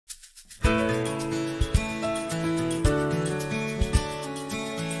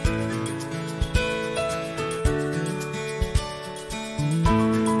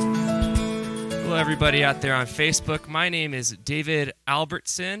everybody out there on Facebook. My name is David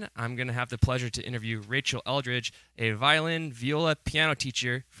Albertson. I'm going to have the pleasure to interview Rachel Eldridge, a violin, viola, piano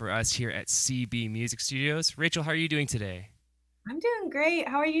teacher for us here at CB Music Studios. Rachel, how are you doing today? I'm doing great.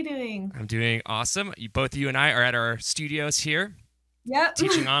 How are you doing? I'm doing awesome. Both you and I are at our studios here. Yep.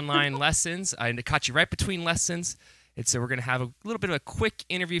 Teaching online lessons. I caught you right between lessons. And so we're going to have a little bit of a quick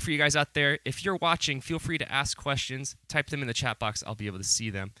interview for you guys out there. If you're watching, feel free to ask questions. Type them in the chat box. I'll be able to see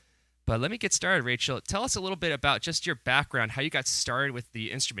them. But let me get started, Rachel. Tell us a little bit about just your background, how you got started with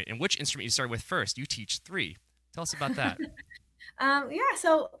the instrument, and which instrument you started with first. You teach 3. Tell us about that.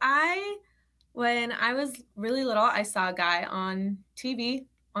 So when I was really little, I saw a guy on TV,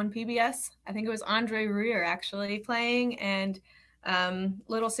 on PBS. I think it was Andre Rieu actually playing, and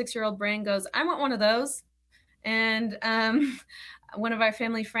little 6-year-old brain goes, I want one of those. And one of our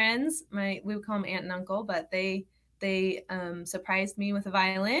family friends, we would call them aunt and uncle, but they surprised me with a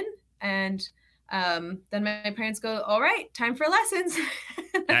violin. And then my parents go, all right, time for lessons.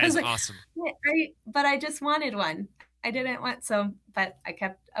 That is awesome. But I just wanted one. I didn't want but I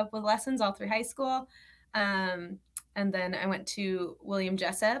kept up with lessons all through high school. And then I went to William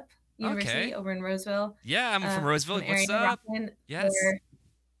Jessup University over in Roseville. Yeah, I'm from Roseville. What's up? Yes.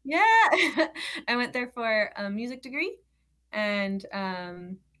 I went there for a music degree. And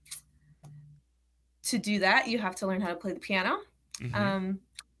to do that, you have to learn how to play the piano. Mm-hmm.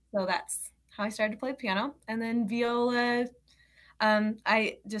 So that's how I started to play piano. And then viola,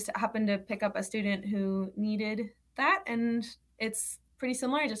 I just happened to pick up a student who needed that. And it's pretty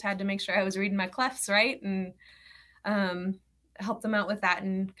similar. I just had to make sure I was reading my clefs right and help them out with that,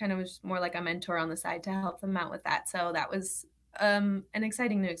 and kind of was more like a mentor on the side to help them out with that. So that was an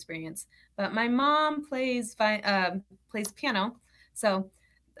exciting new experience. But my mom plays piano. So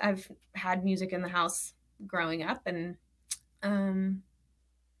I've had music in the house growing up, and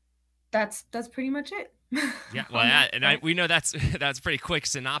that's pretty much it. Yeah, well, we know that's pretty quick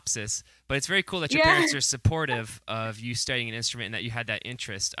synopsis, but it's very cool that your parents are supportive of you studying an instrument and that you had that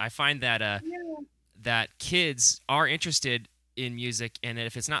interest. I find that that kids are interested in music, and that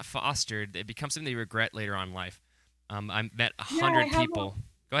if it's not fostered, it becomes something they regret later on in life. I met 100 people.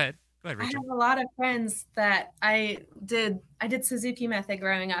 Go ahead, Rachel. I have a lot of friends that I did Suzuki Method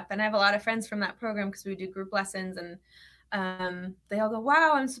growing up, and I have a lot of friends from that program because we do group lessons, and they all go,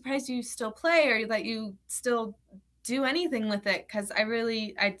 wow, I'm surprised you still play, or that you still do anything with it, because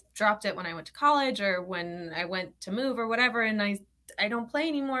I dropped it when I went to college or when I went to move or whatever, and I don't play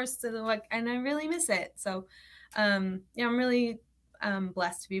anymore, so and I really miss it. So I'm really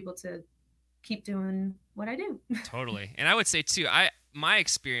blessed to be able to keep doing what I do. Totally. And I would say too, my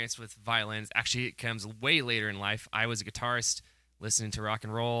experience with violins actually comes way later in life. I was a guitarist listening to rock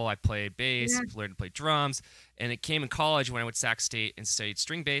and roll. I played bass, learned to play drums, and it came in college when I went to Sac State and studied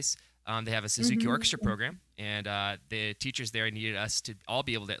string bass. They have a Suzuki orchestra program, and the teachers there needed us to all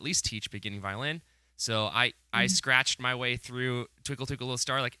be able to at least teach beginning violin. So I scratched my way through Twinkle Twinkle Little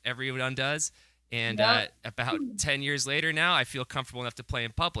Star like everyone does, and about 10 years later now, I feel comfortable enough to play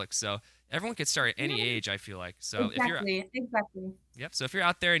in public. So everyone can start at any age, I feel like. So exactly. Yep. So if you're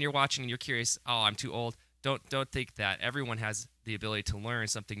out there and you're watching and you're curious, oh, I'm too old, don't think that. Everyone has the ability to learn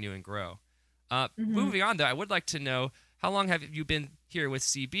something new and grow. Moving on, though, I would like to know, how long have you been here with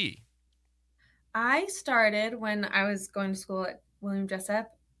CB? I started when I was going to school at William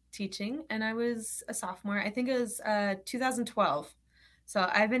Jessup teaching, and I was a sophomore. I think it was 2012. So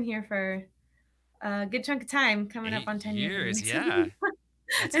I've been here for a good chunk of time, coming up on 10 years. Yeah.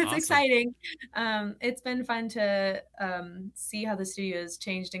 It's awesome. Exciting. It's been fun to see how the studio has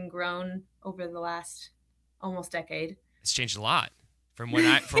changed and grown over the last almost decade. It's changed a lot. From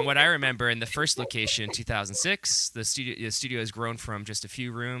what I remember, in the first location, 2006, the studio has grown from just a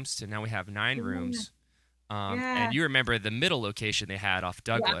few rooms to now we have 9 rooms. And you remember the middle location they had off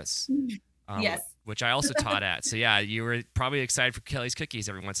Douglas, yes, which I also taught at. So yeah, you were probably excited for Kelly's Cookies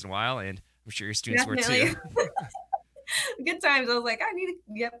every once in a while, and I'm sure your students were too. Good times. I was like, I need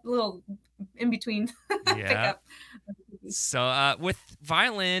a little in between pickup. So with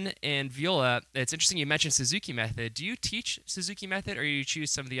violin and viola, it's interesting you mentioned Suzuki Method. Do you teach Suzuki Method, or do you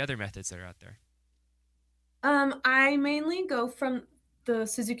choose some of the other methods that are out there? I mainly go from the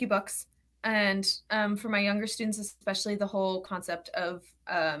Suzuki books, and for my younger students especially, the whole concept of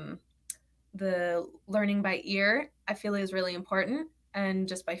the learning by ear, I feel, is really important, and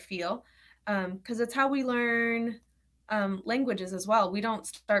just by feel, because it's how we learn languages as well. We don't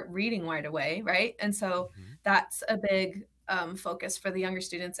start reading right away, right? And so that's a big focus for the younger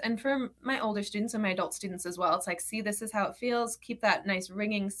students and for my older students and my adult students as well. It's like, see, this is how it feels. Keep that nice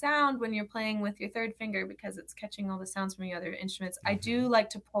ringing sound when you're playing with your third finger because it's catching all the sounds from your other instruments. I do like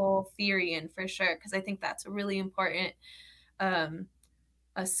to pull theory in for sure because I think that's a really important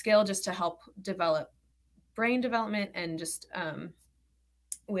a skill just to help develop brain development and just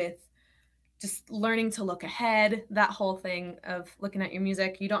with just learning to look ahead, that whole thing of looking at your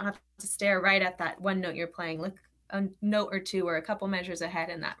music. You don't have to stare right at that one note you're playing. Look a note or two or a couple measures ahead,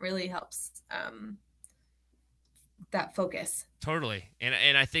 and that really helps that focus. Totally.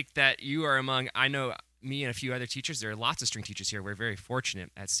 And I think that you are among, I know me and a few other teachers, there are lots of string teachers here. We're very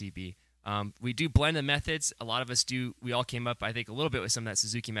fortunate at CB. We do blend the methods. A lot of us do. We all came up, I think, a little bit with some of that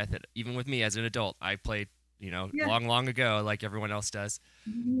Suzuki method. Even with me as an adult, I played, long ago, like everyone else does.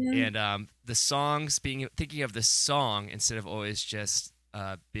 And the songs, thinking of the song instead of always just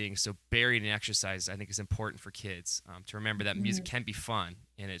being so buried in exercise, I think is important for kids to remember that music can be fun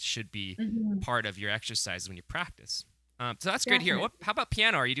and it should be part of your exercises when you practice. So that's great here. How about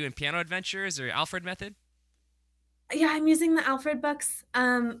piano? Are you doing piano adventures or Alfred method? Yeah, I'm using the Alfred books.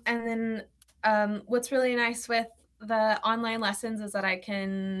 And then what's really nice with the online lessons is that I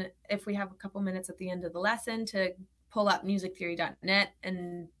can, if we have a couple minutes at the end of the lesson, to pull up musictheory.net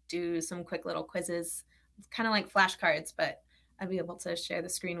and do some quick little quizzes. It's kind of like flashcards, but I'd be able to share the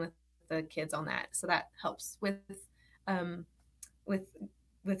screen with the kids on that. So that helps with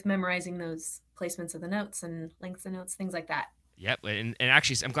memorizing those placements of the notes and lengths of notes, things like that. Yep. And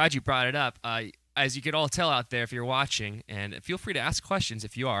actually, I'm glad you brought it up. As you could all tell out there, if you're watching, and feel free to ask questions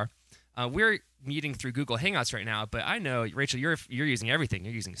if you are. We're meeting through Google Hangouts right now, but I know, Rachel, you're using everything.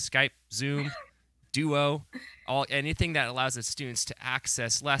 You're using Skype, Zoom, Duo, anything that allows the students to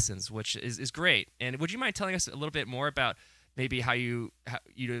access lessons, which is great. And would you mind telling us a little bit more about maybe how your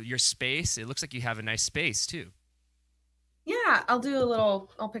space? It looks like you have a nice space too. Yeah, I'll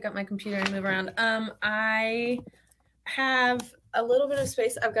pick up my computer and move around. I have a little bit of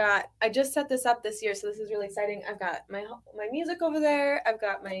space. I just set this up this year, so this is really exciting. I've got my music over there. I've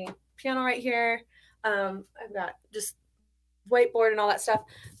got my piano right here. I've got just whiteboard and all that stuff.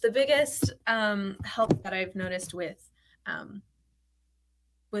 The biggest help that I've noticed with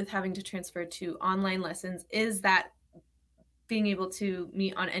having to transfer to online lessons is that being able to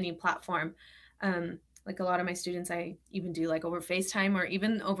meet on any platform. Like a lot of my students, I even do like over FaceTime or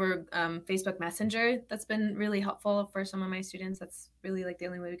even over Facebook Messenger. That's been really helpful for some of my students. That's really like the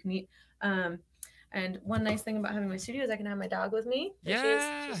only way we can meet. And one nice thing about having my studio is I can have my dog with me.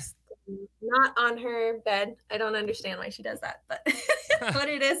 Yeah. She's not on her bed. I don't understand why she does that, but what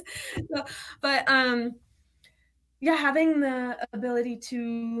it is. So, but yeah, having the ability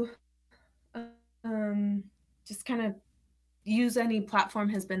to just kind of use any platform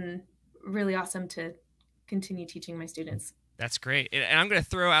has been really awesome to continue teaching my students. That's great. And I'm going to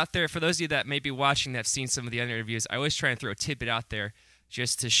throw out there, for those of you that may be watching that have seen some of the other interviews, I always try and throw a tidbit out there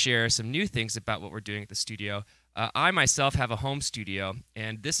just to share some new things about what we're doing at the studio. I myself have a home studio,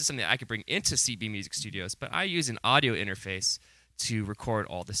 and this is something that I could bring into CB Music Studios, but I use an audio interface to record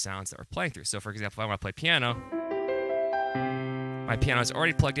all the sounds that we're playing through. So, for example, if I want to play piano, my piano is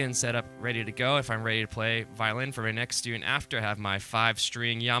already plugged in, set up, ready to go. If I'm ready to play violin for my next student after, I have my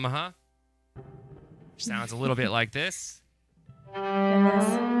 5-string Yamaha. Sounds a little bit like this.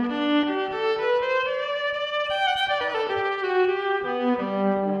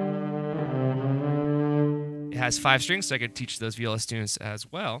 It has 5 strings, so I could teach those viola students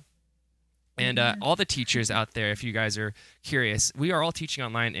as well. And all the teachers out there, if you guys are curious, we are all teaching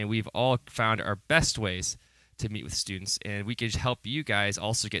online, and we've all found our best ways to meet with students, and we can help you guys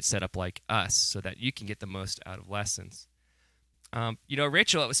also get set up like us so that you can get the most out of lessons.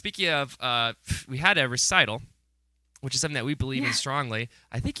 Rachel, speaking of, we had a recital, which is something that we believe in strongly.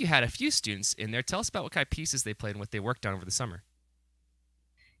 I think you had a few students in there. Tell us about what kind of pieces they played and what they worked on over the summer.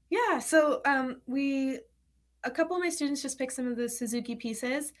 Yeah, so a couple of my students just picked some of the Suzuki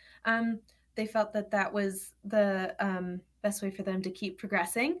pieces. They felt that was the best way for them to keep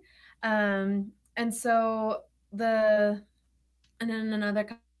progressing. And then another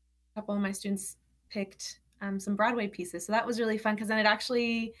couple of my students picked some Broadway pieces. So that was really fun because then it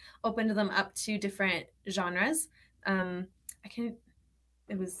actually opened them up to different genres.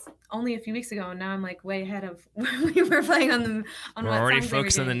 It was only a few weeks ago, and now I'm like way ahead of when we were playing on the. We're already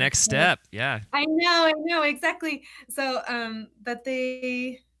focused on the next step. Yeah. I know exactly. So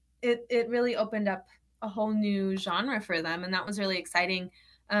it really opened up a whole new genre for them, and that was really exciting.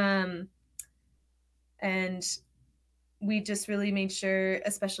 And we just really made sure,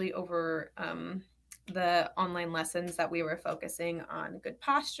 especially over the online lessons, that we were focusing on good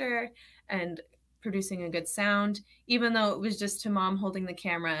posture and producing a good sound, even though it was just to mom holding the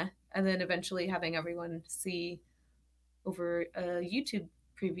camera and then eventually having everyone see over a YouTube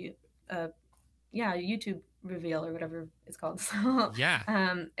preview, YouTube reveal or whatever it's called. So Yeah.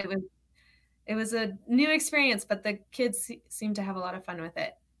 it was a new experience, but the kids seem to have a lot of fun with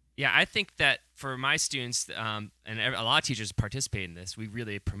it. Yeah, I think that for my students, and a lot of teachers participate in this, we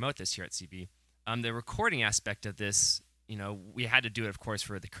really promote this here at CB. The recording aspect of this, we had to do it, of course,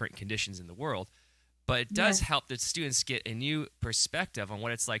 for the current conditions in the world, but it does help the students get a new perspective on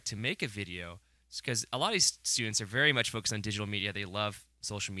what it's like to make a video, because a lot of these students are very much focused on digital media. They love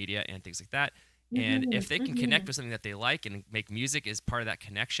social media and things like that. And if they can connect with something that they like and make music as part of that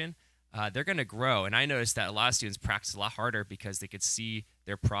connection, they're going to grow. And I noticed that a lot of students practice a lot harder because they could see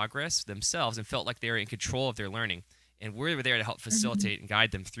their progress themselves and felt like they were in control of their learning. And we're there to help facilitate and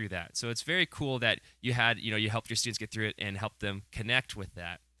guide them through that. So it's very cool that you helped your students get through it and help them connect with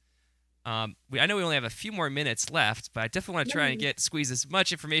that. I know we only have a few more minutes left, but I definitely want to try and squeeze as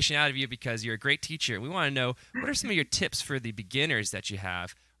much information out of you because you're a great teacher. We want to know, what are some of your tips for the beginners that you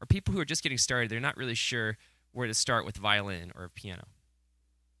have, or people who are just getting started? They're not really sure where to start with violin or piano.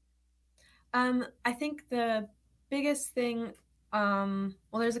 I think the biggest thing, well,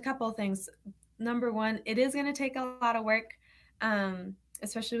 there's a couple of things. Number one, it is going to take a lot of work,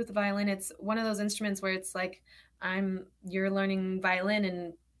 especially with the violin. It's one of those instruments where it's like you're learning violin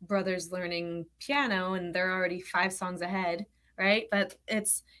and brother's learning piano, and they're already 5 songs ahead, right? But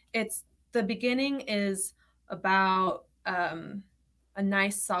it's the beginning is about a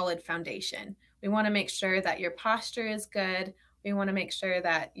nice solid foundation. We want to make sure that your posture is good. We want to make sure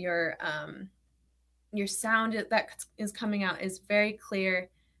that your sound that is coming out is very clear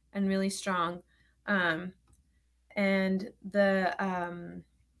and really strong. And the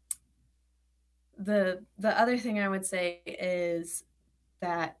other thing I would say is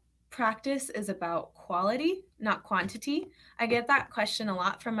that practice is about quality, not quantity. I get that question a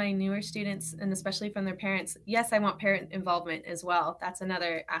lot from my newer students and especially from their parents. Yes, I want parent involvement as well. That's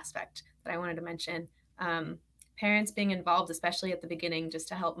another aspect that I wanted to mention. Parents being involved, especially at the beginning, just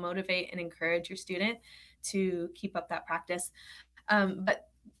to help motivate and encourage your student to keep up that practice. But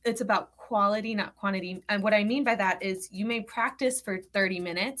it's about quality, not quantity. And what I mean by that is you may practice for 30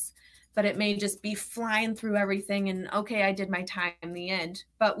 minutes, but it may just be flying through everything and, okay, I did my time in the end.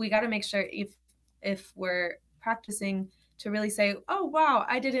 But we got to make sure if we're practicing to really say, oh, wow,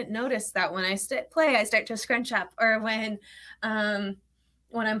 I didn't notice that when I play, I start to scrunch up, or when I'm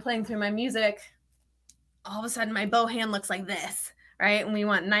playing through my music, all of a sudden my bow hand looks like this, right? And we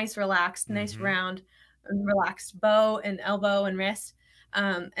want nice, relaxed, nice round, relaxed bow and elbow and wrist.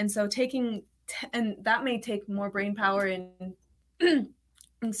 And so and that may take more brain power in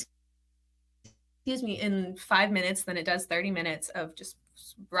 5 minutes than it does 30 minutes of just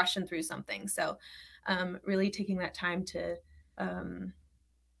rushing through something. So really taking that time to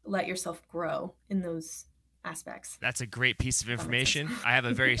let yourself grow in those aspects. That's a great piece of information. I have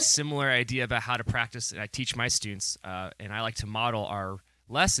a very similar idea about how to practice, and I teach my students, and I like to model our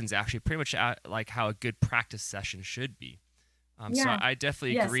lessons actually pretty much like how a good practice session should be. So I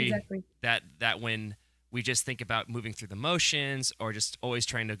definitely agree that when we just think about moving through the motions or just always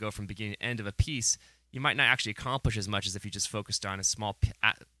trying to go from beginning to end of a piece, you might not actually accomplish as much as if you just focused on a small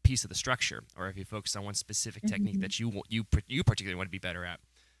piece of the structure, or if you focus on one specific technique that you particularly want to be better at.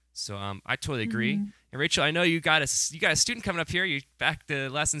 So I totally agree. And Rachel, I know you got a student coming up here. You're back to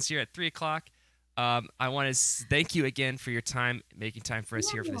lessons here at 3 o'clock. I want to thank you again for your time, making time for us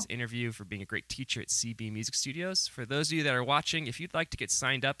here for this interview, for being a great teacher at CB Music Studios. For those of you that are watching, if you'd like to get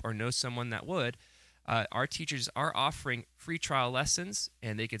signed up or know someone that would, our teachers are offering free trial lessons,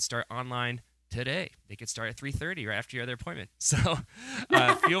 and they could start online today. They could start at 3:30 right after your other appointment. So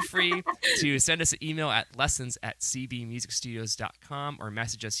feel free to send us an email at lessons@cbmusicstudios.com or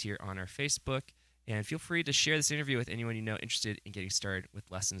message us here on our Facebook. And feel free to share this interview with anyone you know interested in getting started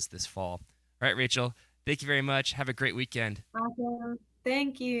with lessons this fall. All right, Rachel, thank you very much. Have a great weekend. Awesome.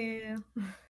 Thank you.